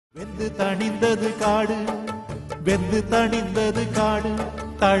வெந்து தணிந்தது காடு, வெந்து தணிந்தது காடு,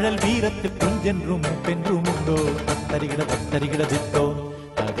 தழல் வீரத்தில் குஞ்சென்றும் பென்றும் உண்டோ. தத்தரிகிட தத்தரிகிட தித்தோ,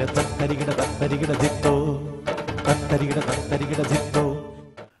 தக தத்தரிகிட தத்தரிகிட தித்தோ, தத்தரிகிட தத்தரிகிட தித்தோ.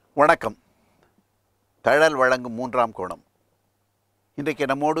 வணக்கம். தழல் வழங்கும் மூன்றாம் கோணம்.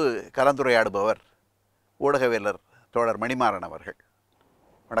 இன்றைக்கு நம்மோடு கலந்துரையாடுபவர் ஊடகவியலர் தோழர் மணிமாறன் அவர்கள்.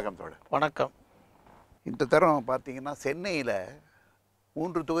 வணக்கம் தோழர். வணக்கம். இந்த தரம் பார்த்தீங்கன்னா சென்னையில்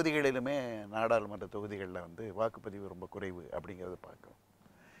 3 தொகுதிகளிலுமே நாடாளுமன்ற தொகுதிகளில் வாக்குப்பதிவு ரொம்ப குறைவு அப்படிங்கிறத பார்க்குறோம்.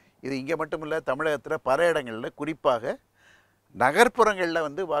 இது இங்கே மட்டும் இல்லை, தமிழகத்தில் பல இடங்களில் குறிப்பாக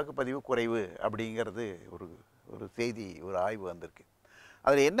நகர்ப்புறங்களில் வாக்குப்பதிவு குறைவு அப்படிங்கிறது ஒரு செய்தி, ஒரு ஆய்வு வந்திருக்கு.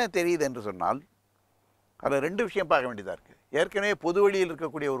 அதில் என்ன தெரியுது என்று சொன்னால், அதில் 2 விஷயம் பார்க்க வேண்டியதாக இருக்குது. ஏற்கனவே பொது வழியில்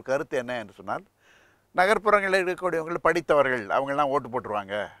இருக்கக்கூடிய ஒரு கருத்து என்ன என்று சொன்னால், நகர்ப்புறங்களில் இருக்கக்கூடியவர்கள் படித்தவர்கள், அவங்களாம் ஓட்டு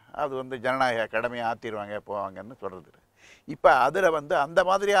போட்டுருவாங்க, அது ஜனநாயக கடமையை ஆற்றிடுவாங்க போவாங்கன்னு சொல்கிறது. இப்போ அதில் அந்த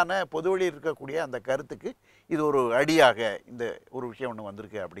மாதிரியான பொது வழியில் இருக்கக்கூடிய அந்த கருத்துக்கு இது ஒரு அடியாக இந்த ஒரு விஷயம் ஒன்று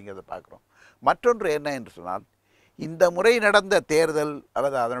வந்திருக்கு அப்படிங்கிறத பார்க்குறோம். மற்றொன்று என்ன என்று சொன்னால், இந்த முறை நடந்த தேர்தல்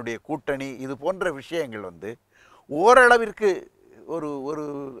அல்லது அதனுடைய கூட்டணி இது போன்ற விஷயங்கள் ஓரளவிற்கு ஒரு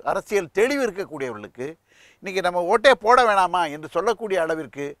அரசியல் தெளிவு இருக்கக்கூடியவர்களுக்கு இன்றைக்கி நம்ம ஓட்டே போட வேணாமா என்று சொல்லக்கூடிய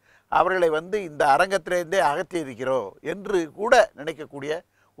அளவிற்கு அவர்களை இந்த அரங்கத்திலேருந்தே அகற்றியிருக்கிறோம் என்று கூட நினைக்கக்கூடிய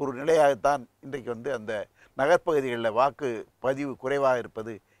ஒரு நிலையாகத்தான் இன்றைக்கு அந்த நகர்ப்பகுதிகளில் வாக்கு பதிவு குறைவாக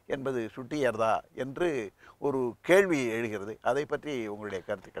இருப்பது என்பது சுட்டியறதா என்று ஒரு கேள்வி எழுகிறது. அதை பற்றி உங்களுடைய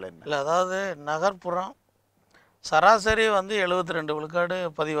கருத்துக்கள் என்ன? இல்லை, அதாவது நகர்ப்புறம் சராசரி 72 விழுக்காடு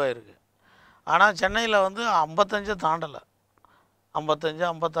பதிவாயிருக்கு. ஆனால் சென்னையில் 55 தாண்டலை, 55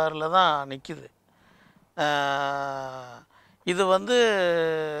 56 தான் நிற்கிது. இது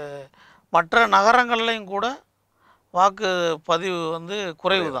மற்ற நகரங்கள்லையும் கூட வாக்கு பதிவு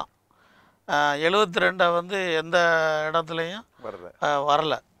குறைவு தான். 72 எந்த இடத்துலையும்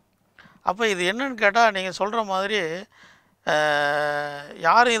வரல. அப்போ இது என்னன்னு கேட்டால், நீங்கள் சொல்கிற மாதிரி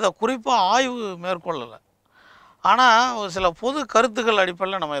யாரும் இதை குறிப்பாக ஆய்வு மேற்கொள்ளலை. ஆனால் ஒரு சில பொது கருத்துக்கள்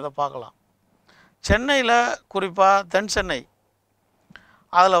அடிப்படையில் நம்ம இதை பார்க்கலாம். சென்னையில் குறிப்பாக தென் சென்னை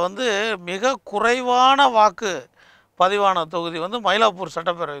அதில் மிக குறைவான வாக்கு பதிவான தொகுதி மயிலாப்பூர்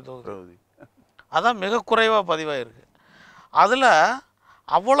சட்டப்பேரவை தொகுதி. அதான் மிக குறைவாக பதிவாயிருக்கு. அதில்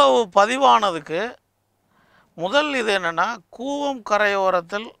அவ்வளவு பதிவானதுக்கு முதல் இது என்னென்னா, கூவம்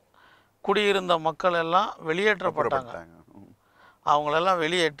கரையோரத்தில் குடியிருந்த மக்கள் எல்லாம் வெளியேற்றப்பட்டாங்க. அவங்களெல்லாம்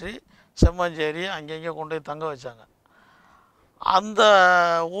வெளியேற்றி செம்மஞ்சேரி அங்கங்கே கொண்டு போய் தங்க வச்சாங்க. அந்த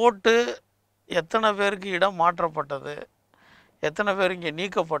ஓட்டு எத்தனை பேருக்கு இடம் மாற்றப்பட்டது, எத்தனை பேர் இங்கே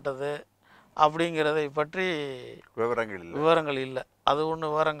நீக்கப்பட்டது அப்படிங்கிறதை பற்றி விவரங்கள் இல்லை. அது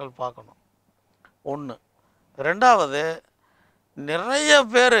விவரங்கள் பார்க்கணும். 1. 2வது, நிறைய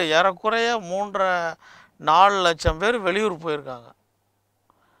பேர், ஏறக்குறைய 3.4 லட்சம் பேர் வெளியூர் போயிருக்காங்க.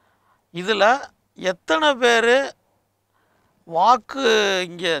 இதில் எத்தனை பேர் வாக்கு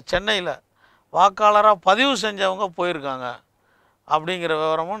இங்கே சென்னையில் வாக்காளராக பதிவு செஞ்சவங்க போயிருக்காங்க அப்படிங்கிற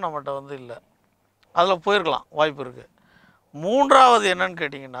விவரமும் நம்மகிட்ட இல்லை. அதில் போயிருக்கலாம், வாய்ப்பு இருக்குது. 3வது என்னன்னு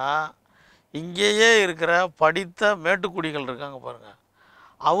கேட்டிங்கன்னா, இங்கேயே இருக்கிற படித்த மேட்டுக்குடிகள் இருக்காங்க பாருங்கள்,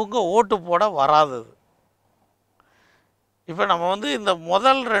 அவங்க ஓட்டு போட வராதது. இப்போ நம்ம இந்த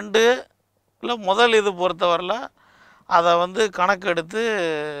முதல் 2 இல்லை முதல் இது பொறுத்தவரையில் அதை கணக்கெடுத்து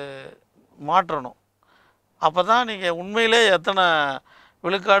மாற்றணும். அப்போ தான் நீங்கள் உண்மையிலே எத்தனை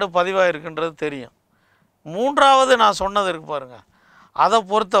விழுக்காடு பதிவாக இருக்குன்றது தெரியும். 3வது நான் சொன்னது இருக்கு பாருங்கள், அதை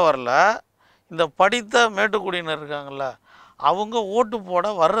பொறுத்தவரையில் இந்த படித்த மேட்டுக்குடியினர் இருக்காங்கள்ல, அவங்க ஓட்டு போட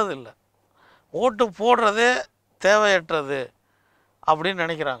வர்றதில்லை. ஓட்டு போடுறதே தேவையற்றது அப்படின்னு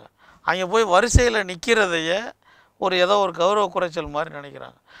நினைக்கிறாங்க. அங்கே போய் வரிசையில் நிற்கிறதையே ஏதோ ஒரு கௌரவ குறைச்சல் மாதிரி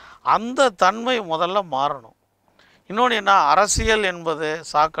நினைக்கிறாங்க. அந்த தன்மை முதல்ல மாறணும். இன்னொன்று என்ன, அரசியல் என்பது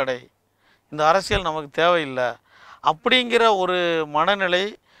சாக்கடை, இந்த அரசியல் நமக்கு தேவையில்லை அப்படிங்கிற ஒரு மனநிலை,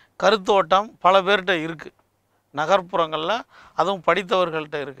 கருத்தோட்டம் பல பேர்கிட்ட இருக்குது நகர்ப்புறங்களில், அதுவும்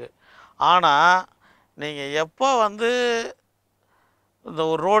படித்தவர்கள்ட்ட இருக்குது. ஆனால் நீங்கள் எப்போ இந்த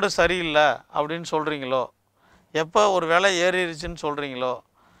ஒரு ரோடு சரியில்லை அப்படின்னு சொல்கிறீங்களோ, எப்போ ஒரு விலை ஏறிடுச்சுன்னு சொல்கிறீங்களோ,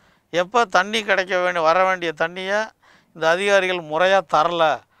 எப்போ தண்ணி வர வேண்டிய தண்ணியை இந்த அதிகாரிகள் முறையாக தரலை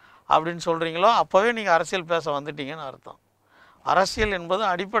அப்படின்னு சொல்கிறீங்களோ, அப்போவே நீங்கள் அரசியல் பேச வந்துட்டீங்கன்னு அர்த்தம். அரசியல் என்பது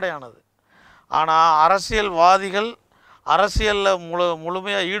அடிப்படையானது. ஆனால் அரசியல்வாதிகள், அரசியலில்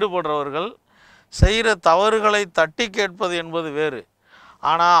முழுமையாக ஈடுபடுறவர்கள் செய்கிற தவறுகளை தட்டி கேட்பது என்பது வேறு.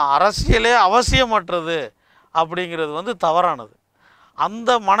 ஆனால் அரசியலே அவசியமற்றது அப்படிங்கிறது தவறானது.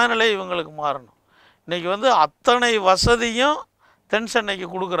 அந்த மனநிலை இவங்களுக்கு மாறணும். இன்றைக்கி அத்தனை வசதியும் தென் சென்னைக்கு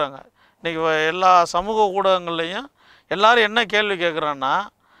கொடுக்குறாங்க. இன்றைக்கி எல்லா சமூக ஊடகங்கள்லையும் எல்லோரும் என்ன கேள்வி கேட்குறான்னா,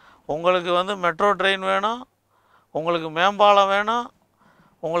 உங்களுக்கு மெட்ரோ ட்ரெயின் வேணும், உங்களுக்கு மேம்பாலம் வேணும்,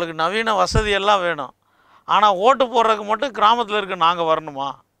 உங்களுக்கு நவீன வசதி எல்லாம் வேணும், ஆனால் ஓட்டு போடுறதுக்கு மட்டும் கிராமத்தில் இருக்க நாங்கள் வரணுமா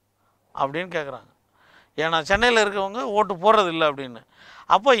அப்படின்னு கேட்குறாங்க. ஏன்னா சென்னையில் இருக்கவங்க ஓட்டு போடுறதில்லை அப்படின்னு.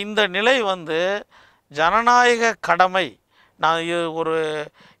 அப்போ இந்த நிலை வந்து ஜனநாயக கடமை. நான் ஒரு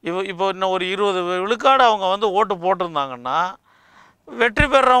இப்போ இன்னும் ஒரு 20 விழுக்காடு அவங்க வந்து ஓட்டு போட்டிருந்தாங்கன்னா வெற்றி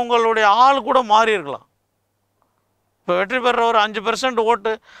பெறவங்களுடைய ஆள் கூட மாறி இருக்கலாம். இப்போ வெற்றி பெற ஒரு 5%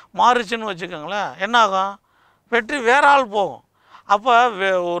 ஓட்டு மாறிச்சுன்னு வச்சுக்கோங்களேன், என்ன ஆகும்? வெற்றி வேற ஆள் போகும். அப்போ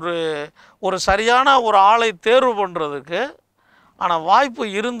ஒரு சரியான ஒரு ஆளை தேர்வு பண்ணுறதுக்கு ஆனால் வாய்ப்பு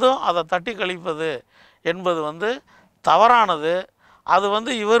இருந்தும் அதை தட்டி கழிப்பது என்பது வந்து தவறானது. அது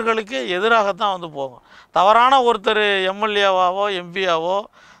வந்து இவர்களுக்கு எதிராகத்தான் வந்து போகும். தவறான ஒருத்தர் எம்எல்ஏவாவோ எம்பியாவோ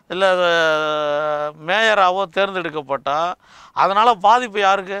இல்லை மேயராகவோ தேர்ந்தெடுக்கப்பட்டால் அதனால் பாதிப்பு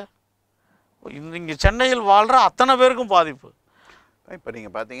யாருக்கு? இங்கே சென்னையில் வாழ்கிற அத்தனை பேருக்கும் பாதிப்பு. இப்போ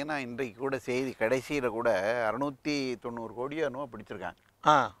நீங்கள் பார்த்தீங்கன்னா இன்றைக்கு கூட செய்தி கடைசியில் கூட 690 கோடியோ என்னவோ பிடிச்சிருக்காங்க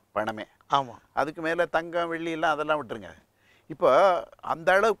பணமே. ஆமாம். அதுக்கு மேலே தங்கம் வெள்ளியெல்லாம் அதெல்லாம் விட்டுருங்க. இப்போ அந்த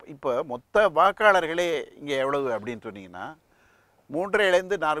அளவு இப்போ மொத்த வாக்காளர்களே இங்கே எவ்வளவு அப்படின்னு சொன்னீங்கன்னா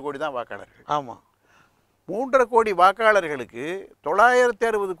 3.5-4 கோடி தான் வாக்காளர்கள். ஆமாம். 3.5 கோடி வாக்காளர்களுக்கு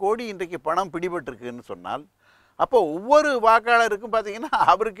 960 கோடி இன்றைக்கு பணம் பிடிபட்டிருக்குன்னு சொன்னால் அப்போ ஒவ்வொரு வாக்காளருக்கும் பார்த்தீங்கன்னா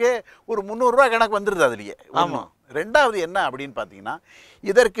அவருக்கே ஒரு 300 ரூபா கணக்கு வந்துடுது அதுலேயே. ஆமாம். ரெண்டாவது என்ன அப்படின்னு பார்த்தீங்கன்னா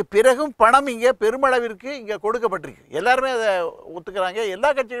இதற்கு பிறகும் பணம் இங்கே பெருமளவிற்கு இங்கே கொடுக்கப்பட்டிருக்கு. எல்லாருமே அதை ஒத்துக்கிறாங்க,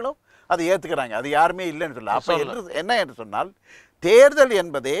 எல்லா கட்சிகளும் அதை ஏற்றுக்கிறாங்க, அது யாருமே இல்லைன்னு சொல்லலாம். அப்போ என்ன என்று சொன்னால் தேர்தல்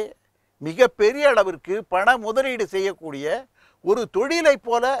என்பதே மிகப்பெரிய அளவிற்கு பண முதலீடு செய்யக்கூடிய ஒரு தொழிலை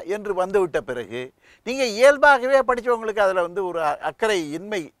போல என்று வந்துவிட்ட பிறகு நீங்கள் இயல்பாகவே படித்தவங்களுக்கு அதில் வந்து ஒரு அக்கறை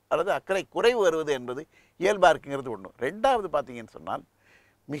இன்மை அல்லது அக்கறை குறைவு வருவது என்பது இயல்பாக இருக்குங்கிறது ஒன்று. ரெண்டாவது பார்த்தீங்கன்னு சொன்னால்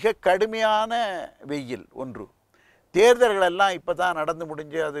மிக கடுமையான வெயில் ஒன்று. தேர்தல்களெல்லாம் இப்போ தான் நடந்து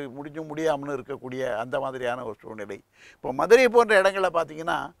முடிஞ்சு அது முடியாமனு இருக்கக்கூடிய அந்த மாதிரியான ஒரு சூழ்நிலை. இப்போ மதுரை போன்ற இடங்களில்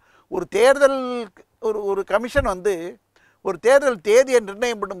பார்த்தீங்கன்னா ஒரு தேர்தல் ஒரு கமிஷன் வந்து ஒரு தேர்தல் தேதியை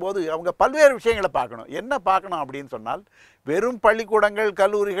நிர்ணயம் பண்ணும்போது அவங்க பல்வேறு விஷயங்களை பார்க்கணும். என்ன பார்க்கணும் அப்படின்னு சொன்னால் வெறும் பள்ளிக்கூடங்கள்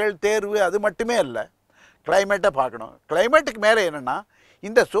கல்லூரிகள் தேர்வு அது மட்டுமே இல்லை, கிளைமேட்டை பார்க்கணும். கிளைமேட்டுக்கு மேலே என்னென்னா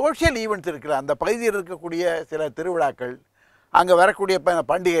இந்த சோஷியல் ஈவெண்ட்ஸ் இருக்கிற அந்த பகுதியில் இருக்கக்கூடிய சில திருவிழாக்கள், அங்கே வரக்கூடிய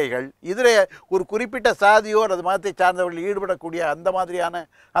பண்டிகைகள், இதில் ஒரு குறிப்பிட்ட சாதியோ அல்லது மதத்தை சார்ந்தவர்கள் ஈடுபடக்கூடிய அந்த மாதிரியான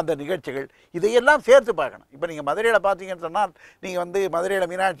அந்த நிகழ்ச்சிகள், இதையெல்லாம் சேர்த்து பார்க்கணும். இப்போ நீங்கள் மதுரையில் பார்த்தீங்கன்னு சொன்னால் நீங்கள் வந்து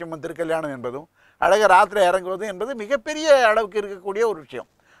மதுரையில் மீனாட்சி அம்மன் திருக்கல்யாணம் என்பதும் அழகர் ஆற்றுல இறங்குவதும் என்பது மிகப்பெரிய அளவுக்கு இருக்கக்கூடிய ஒரு விஷயம்.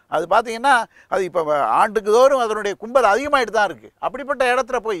 அது பார்த்தீங்கன்னா அது இப்போ ஆண்டுக்கு தோறும் அதனுடைய கும்பல் அதிகமாகிட்டு தான் இருக்குது. அப்படிப்பட்ட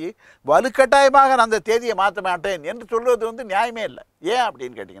இடத்துல போய் வலுக்கட்டாயமாக நான் அந்த தேதியை மாற்ற மாட்டேன் என்று சொல்வது வந்து நியாயமே இல்லை. ஏன்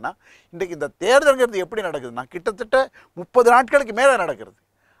அப்படின்னு கேட்டிங்கன்னா இன்றைக்கு இந்த தேர்தல்ங்கிறது எப்படி நடக்குதுன்னா கிட்டத்தட்ட 30 நாட்களுக்கு மேலே நடக்கிறது.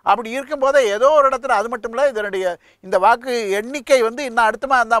 அப்படி இருக்கும்போதே ஏதோ ஒரு இடத்துல அது மட்டும் இல்லை இதனுடைய இந்த வாக்கு எண்ணிக்கை வந்து இன்னும்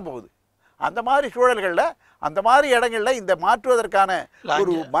அடுத்தமாக தான் போகுது. அந்த மாதிரி சூழல்களில் அந்த மாதிரி இடங்களில் இந்த மாற்றுவதற்கான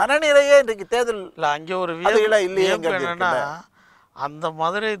ஒரு மனநிலையே இன்றைக்கு தேர்தல் அங்கே ஒரு இல்லையேன்னா அந்த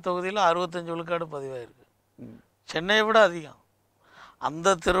மதுரை தொகுதியில் 65 விழுக்காடு பதிவாயிருக்கு. சென்னையை விட அதிகம்.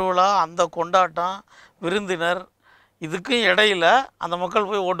 அந்த திருவிழா, அந்த கொண்டாட்டம், விருந்தினர், இதுக்கும் இடையில் அந்த மக்கள்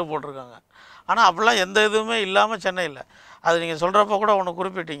போய் ஓட்டு போட்டிருக்காங்க. ஆனால் அப்படிலாம் எந்த இதுவுமே இல்லாமல் சென்னையில் அது நீங்கள் சொல்கிறப்ப கூட ஒன்று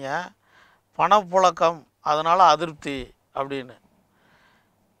குறிப்பிட்டீங்க, பணப்புழக்கம் அதனால் அதிருப்தி அப்படின்னு.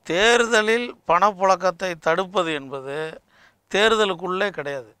 தேர்தலில் பணப்புழக்கத்தை தடுப்பது என்பது தேர்தலுக்குள்ளே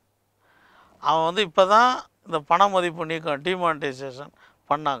கிடையாது. அவன் வந்து இப்போ தான் இந்த பண மதிப்பு நீக்கம் டிமானிட்டைசேஷன்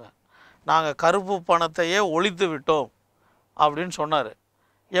பண்ணாங்க. நாங்கள் கருப்பு பணத்தையே ஒழித்து விட்டோம் அப்படின்னு சொன்னார்.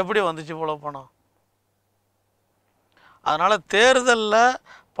 எப்படி வந்துச்சு போல பணம்? அதனால் தேர்தலில்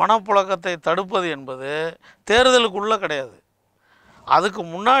பணப்புழக்கத்தை தடுப்பது என்பது தேர்தலுக்குள்ளே கிடையாது. அதுக்கு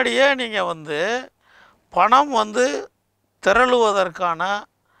முன்னாடியே நீங்கள் வந்து பணம் வந்து திரளுவதற்கான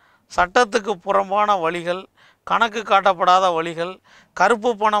சட்டத்துக்கு புறம்பான வழிகள், கணக்கு காட்டப்படாத வழிகள், கருப்பு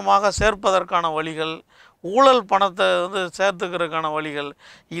பணமாக சேர்ப்பதற்கான வழிகள், ஊழல் பணத்தை வந்து சேர்த்துக்கிறதுக்கான வழிகள்,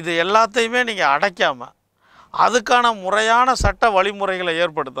 இது எல்லாத்தையுமே நீங்கள் அடைக்காமல் அதுக்கான முறையான சட்ட வழிமுறைகளை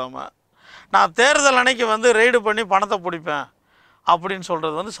ஏற்படுத்தாமல் நான் தேர்தல் அன்னைக்கு வந்து ரெய்டு பண்ணி பணத்தை பிடிப்பேன் அப்படின்னு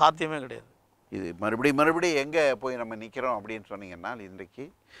சொல்கிறது வந்து சாத்தியமே கிடையாது. இது மறுபடியும் எங்கே போய் நம்ம நிற்கிறோம் அப்படின்னு சொன்னீங்கன்னா இன்றைக்கு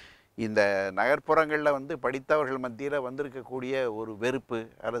இந்த நகர்ப்புறங்களில் வந்து படித்தவர்கள் மத்தியில் வந்திருக்கக்கூடிய ஒரு வெறுப்பு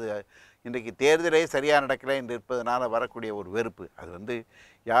அல்லது இன்றைக்கு தேர்தலே சரியாக நடக்கலை என்று இருப்பதனால வரக்கூடிய ஒரு வெறுப்பு, அது வந்து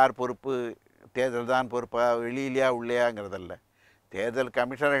யார் பொறுப்பு, தேர்தல் தான் பொறுப்பா, வெளியிலையா உள்ளையாங்கிறதல்ல. தேர்தல்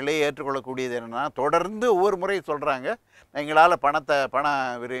கமிஷனர்களே ஏற்றுக்கொள்ளக்கூடியது என்னென்னா தொடர்ந்து ஒவ்வொரு முறை சொல்கிறாங்க எங்களால் பண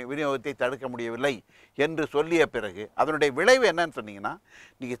விநியோகத்தை தடுக்க முடியவில்லை என்று சொல்லிய பிறகு அதனுடைய விளைவு என்னன்னு சொன்னீங்கன்னா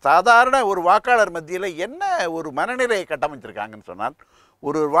இன்றைக்கி சாதாரண ஒரு வாக்காளர் மத்தியில் என்ன ஒரு மனநிலையை கட்டமைச்சிருக்காங்கன்னு சொன்னால்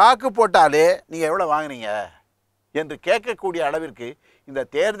ஒரு வாக்கு போட்டாலே நீங்கள் எவ்வளோ வாங்கினீங்க என்று கேட்கக்கூடிய அளவிற்கு இந்த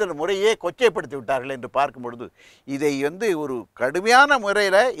தேர்தல் முறையே கொச்சைப்படுத்தி விட்டார்கள் என்று பார்க்கும் பொழுது இதை வந்து ஒரு கடுமையான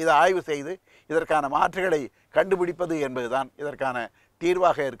முறையில் இதை ஆய்வு செய்து இதற்கான மாற்றுகளை கண்டுபிடிப்பது என்பதுதான் இதற்கான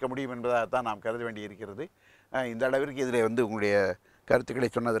தீர்வாக இருக்க முடியும் என்பதாகத்தான் நாம் கருத வேண்டி இருக்கிறது. இந்த அளவிற்கு இதில் வந்து உங்களுடைய கருத்துக்களை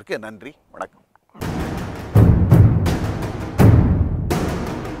சொன்னதற்கு நன்றி. வணக்கம்.